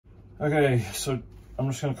Okay, so I'm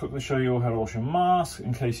just going to quickly show you how to wash your mask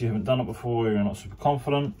in case you haven't done it before, you're not super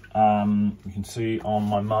confident. You can see on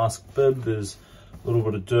my mask bib there's a little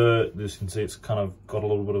bit of dirt. As you can see, it's kind of got a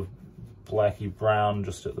little bit of blacky brown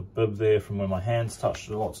just at the bib there from where my hands touched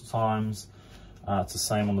it lots of times. It's the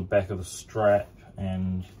same on the back of the strap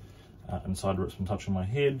and inside where it's been touching my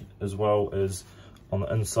head, as well as on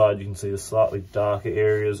the inside. You can see the slightly darker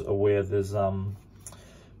areas are where there's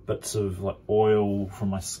bits of like oil from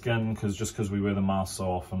my skin, because we wear the mask so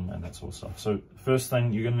often and that sort of stuff. So first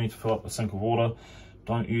thing, you're going to need to fill up a sink of water.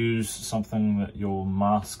 Don't use something that your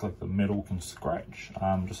mask, like the metal, can scratch.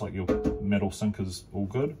 Just like your metal sink is all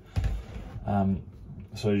good.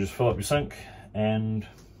 So you just fill up your sink, and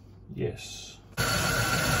yes.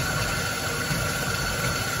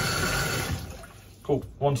 Cool.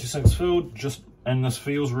 Once your sink's filled, and this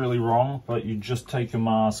feels really wrong, but you just take your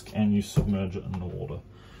mask and you submerge it in the water.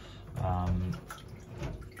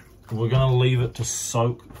 We're going to leave it to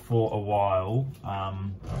soak for a while.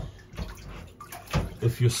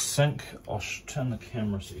 If your sink, I'll turn the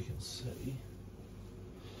camera so you can see.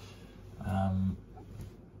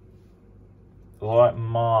 Like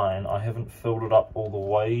mine, I haven't filled it up all the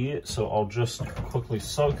way yet, so I'll just quickly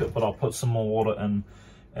soak it, but I'll put some more water in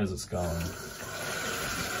as it's going.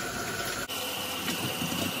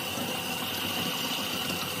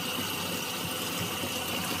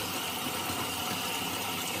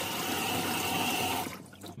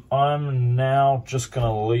 I'm now just going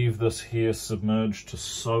to leave this here submerged to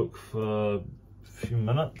soak for a few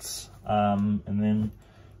minutes, and then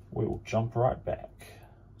we will jump right back.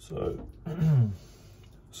 So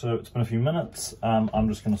it's been a few minutes. I'm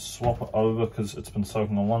just going to swap it over because it's been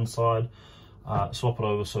soaking on one side. Swap it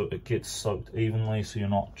over so it gets soaked evenly, so you're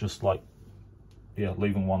not just like,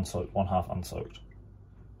 leaving one half unsoaked.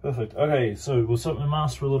 Perfect. Okay, so we'll soak the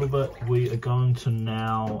mask for a little bit. We are going to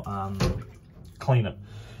now clean it.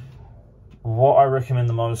 What I recommend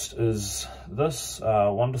the most is this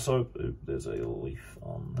Wonder Soap. There's a leaf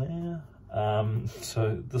on there.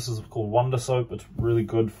 So this is called Wonder Soap. It's really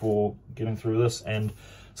good for getting through this, and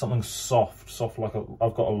something soft like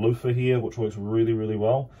I've got a loofah here, which works really, really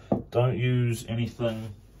well. Don't use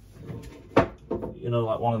anything,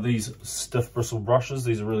 like one of these stiff bristle brushes.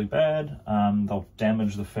 These are really bad. They'll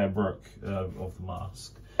damage the fabric of the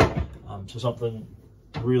mask. So something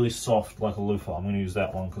really soft like a loofah. I'm going to use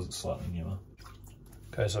that one because it's slightly newer.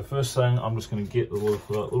 Okay, so first thing, I'm just going to get the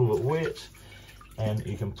loofah a little bit wet, and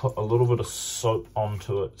you can put a little bit of soap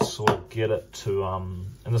onto it, sort of get it to,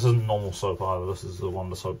 and this isn't normal soap either, this is the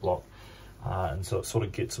Wonder Soap block, and so it sort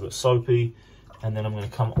of gets a bit soapy. And then I'm going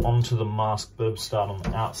to come onto the mask bib, start on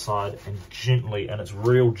the outside, and gently, and it's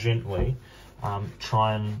real gently,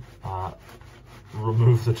 try and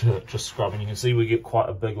remove the dirt, just scrub. And you can see we get quite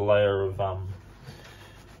a big layer of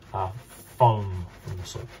foam from the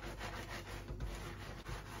soap.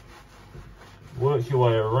 Work your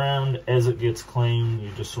way around. As it gets clean,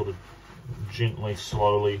 you just sort of gently,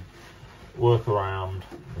 slowly work around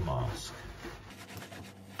the mask.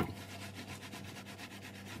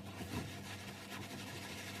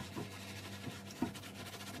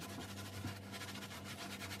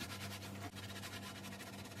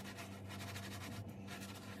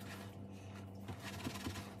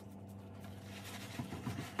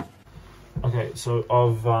 Okay, so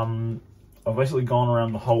I've basically gone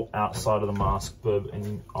around the whole outside of the mask bib,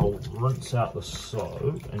 and I'll rinse out the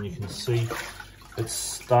soap, and you can see it's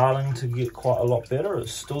starting to get quite a lot better.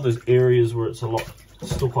 There's areas where it's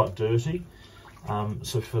still quite dirty.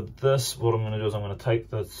 So for this, what I'm going to do is I'm going to take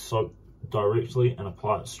the soap directly and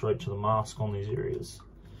apply it straight to the mask on these areas.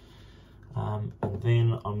 And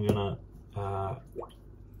then I'm going to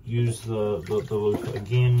use the loofah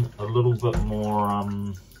again, a little bit more,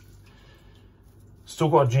 still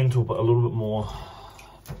quite gentle, but a little bit more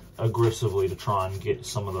aggressively to try and get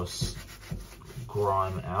some of this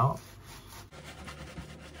grime out.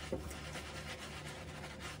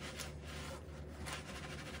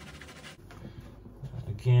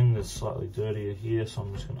 Again, there's slightly dirtier here, so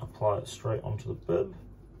I'm just going to apply it straight onto the bib.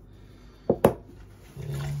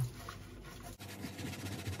 There.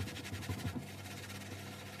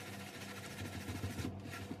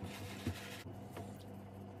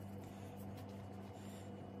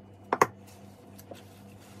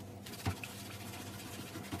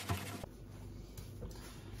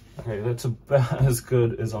 Okay, that's about as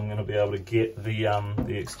good as I'm going to be able to get the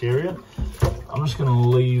exterior. I'm just going to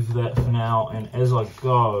leave that for now, and as I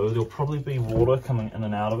go, there'll probably be water coming in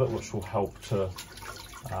and out of it, which will help to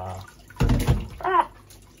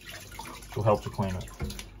clean it.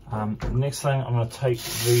 Next thing, I'm going to take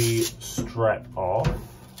the strap off.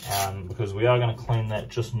 because we are going to clean that,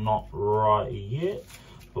 just not right yet,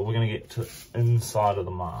 but we're going to get to inside of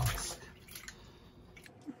the mask.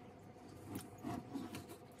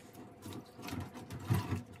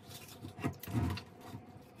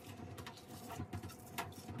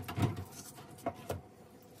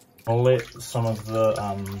 I'll let some of the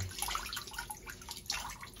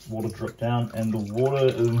water drip down, and the water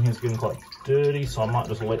in here is getting quite dirty, so I might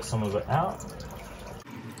just let some of it out.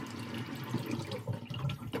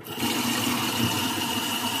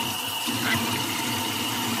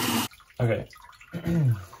 Okay,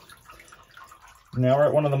 now we're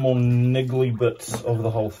at one of the more niggly bits of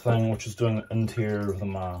the whole thing, which is doing the interior of the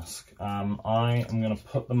mask. I am going to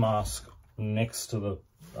put the mask next to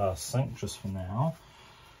the sink just for now,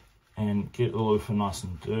 and get the loofah nice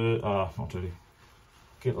and not dirty.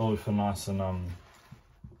 Get the loofah nice and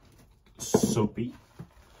soapy.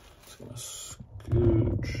 Just gonna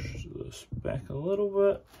scooch this back a little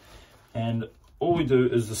bit, and all we do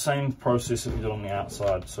is the same process that we did on the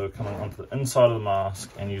outside. So coming onto the inside of the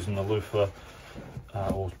mask and using the loofah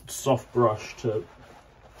or soft brush to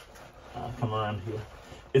come around here.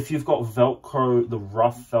 If you've got Velcro, the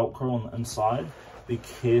rough Velcro on the inside, be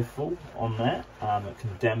careful on that. It can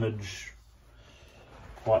damage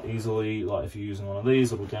quite easily. Like if you're using one of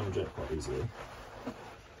these, it'll damage it quite easily.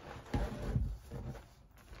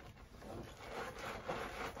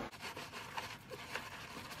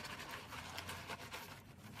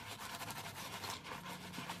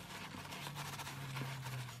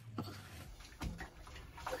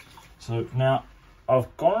 So now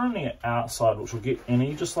I've gone on the outside, which will get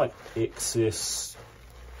any just like excess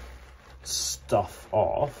stuff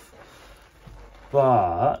off,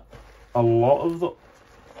 but a lot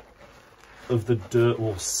of the dirt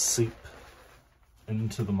will seep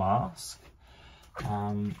into the mask.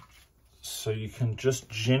 So you can just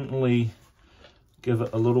gently give it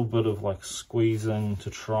a little bit of like squeezing to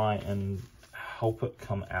try and help it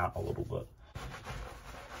come out a little bit.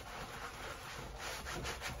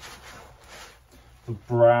 The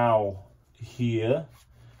brow here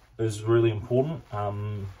is really important.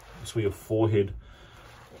 It's where your forehead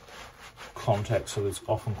contacts, so there's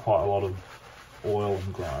often quite a lot of oil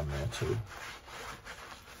and grime there too.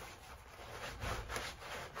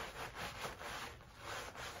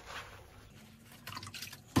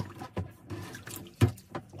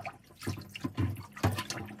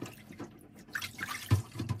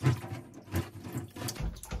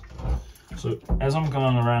 So as I'm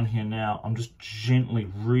going around here now, I'm just gently,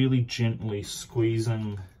 really gently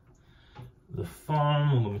squeezing the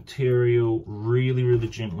foam or the material really, really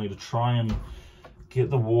gently to try and get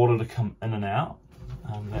the water to come in and out.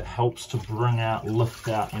 That helps to bring out, lift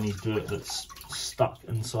out any dirt that's stuck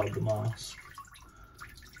inside the mask.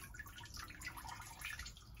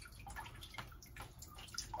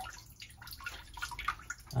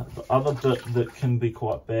 The other bit that can be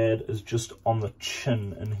quite bad is just on the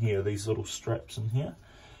chin in here, these little straps in here.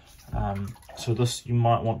 So this you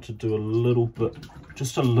might want to do a little bit,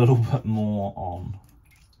 just a little bit more on.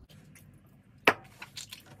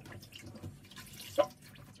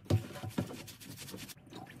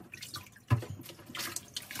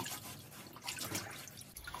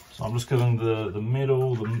 So I'm just giving the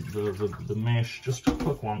metal, the mesh, just a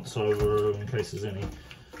quick once over in case there's any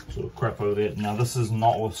sort of crap over there. Now this is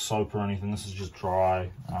not with soap or anything, this is just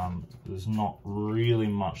dry. There's not really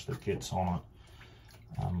much that gets on it.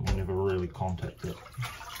 We never really contact it.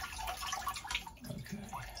 Okay.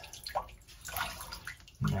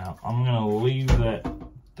 Now I'm going to leave that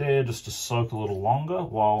there just to soak a little longer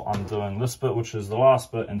while I'm doing this bit, which is the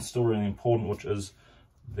last bit and still really important, which is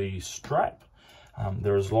the strap.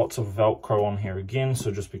 There is lots of Velcro on here again,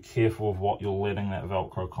 so just be careful of what you're letting that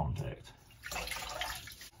Velcro contact.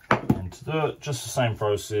 And to do it, just the same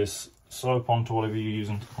process, soap onto whatever you're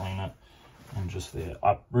using to clean it, and just there.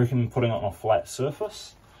 I recommend putting it on a flat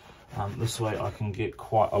surface. This way I can get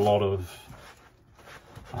quite a lot of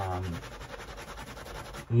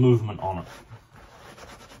movement on it.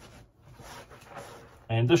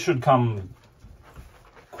 And this should come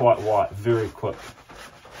quite white very quick.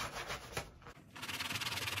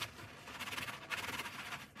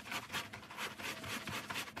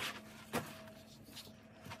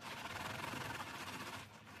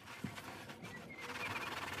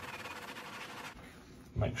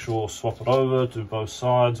 Make sure, swap it over, do both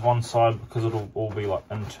sides. One side, because it'll all be like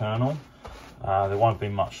internal, there won't be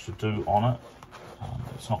much to do on it.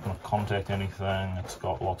 It's not going to contact anything, it's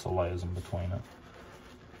got lots of layers in between it.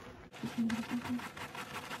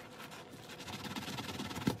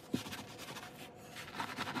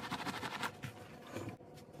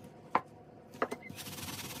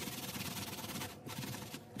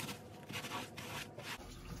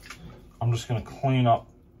 I'm just going to clean up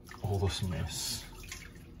all this mess.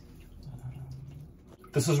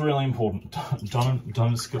 This is really important.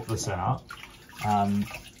 Don't skip this out.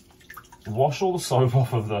 Wash all the soap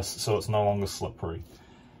off of this so it's no longer slippery.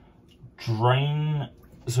 Drain.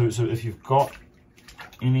 So if you've got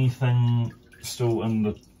anything still in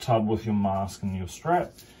the tub with your mask and your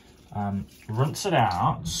strap, rinse it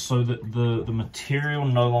out so that the material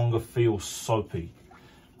no longer feels soapy.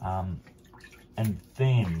 And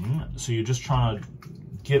then, so you're just trying to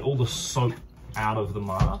get all the soap out of the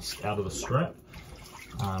mask, out of the strap.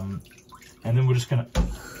 And then we're just gonna,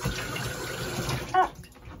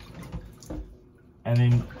 and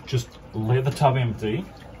then just let the tub empty,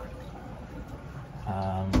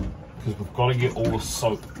 because we've got to get all the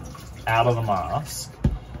soap out of the mask,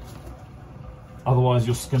 otherwise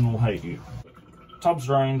your skin will hate you. Tub's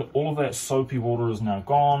drained, all of that soapy water is now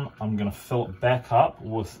gone. I'm going to fill it back up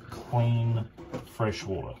with clean, fresh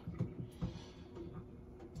water.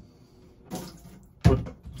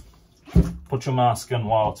 Put your mask in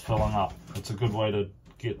while it's filling up. It's a good way to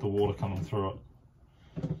get the water coming through it.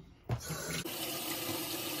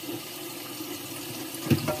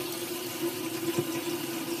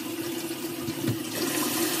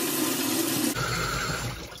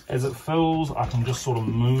 As it fills, I can just sort of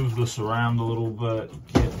move this around a little bit,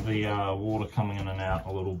 get the water coming in and out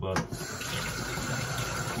a little bit.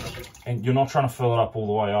 And you're not trying to fill it up all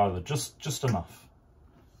the way either, just enough.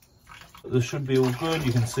 This should be all good.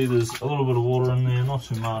 You can see there's a little bit of water in there, not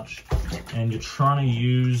too much. And you're trying to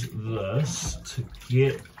use this to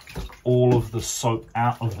get all of the soap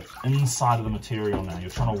out of the inside of the material now. You're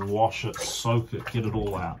trying to wash it, soak it, get it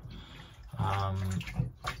all out.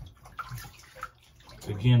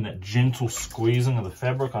 Again, that gentle squeezing of the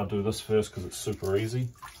fabric. I'll do this first because it's super easy.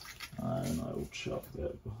 And I will chuck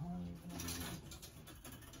that behind.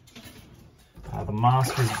 The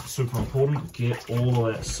mask is super important. Get all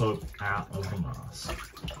of that soap out of the mask.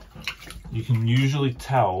 You can usually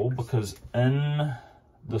tell because in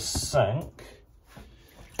the sink,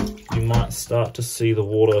 you might start to see the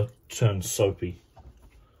water turn soapy.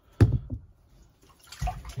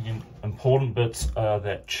 Again, important bits are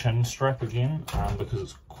that chin strap again, because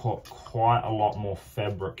it's quite a lot more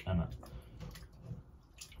fabric in it.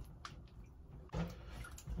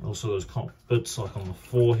 Also those bits like on the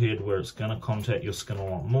forehead where it's going to contact your skin a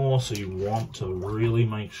lot more, so you want to really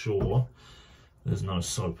make sure there's no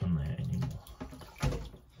soap in there anymore.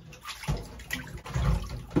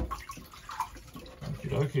 Okie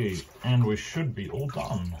dokie, and we should be all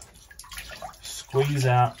done. Squeeze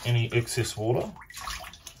out any excess water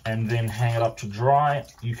and then hang it up to dry.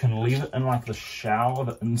 You can leave it in like the shower,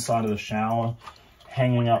 the inside of the shower,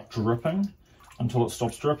 hanging up dripping until it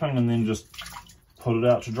stops dripping, and then just put it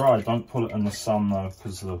out to dry. Don't put it in the sun though,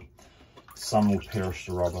 because the sun will perish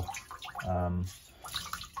the rubber. And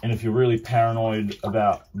if you're really paranoid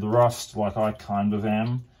about the rust, like I kind of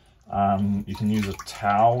am, you can use a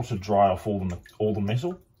towel to dry off all the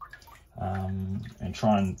metal, and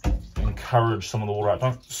try and encourage some of the water out.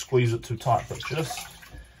 Don't squeeze it too tight, but just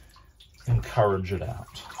encourage it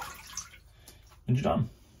out. And you're done.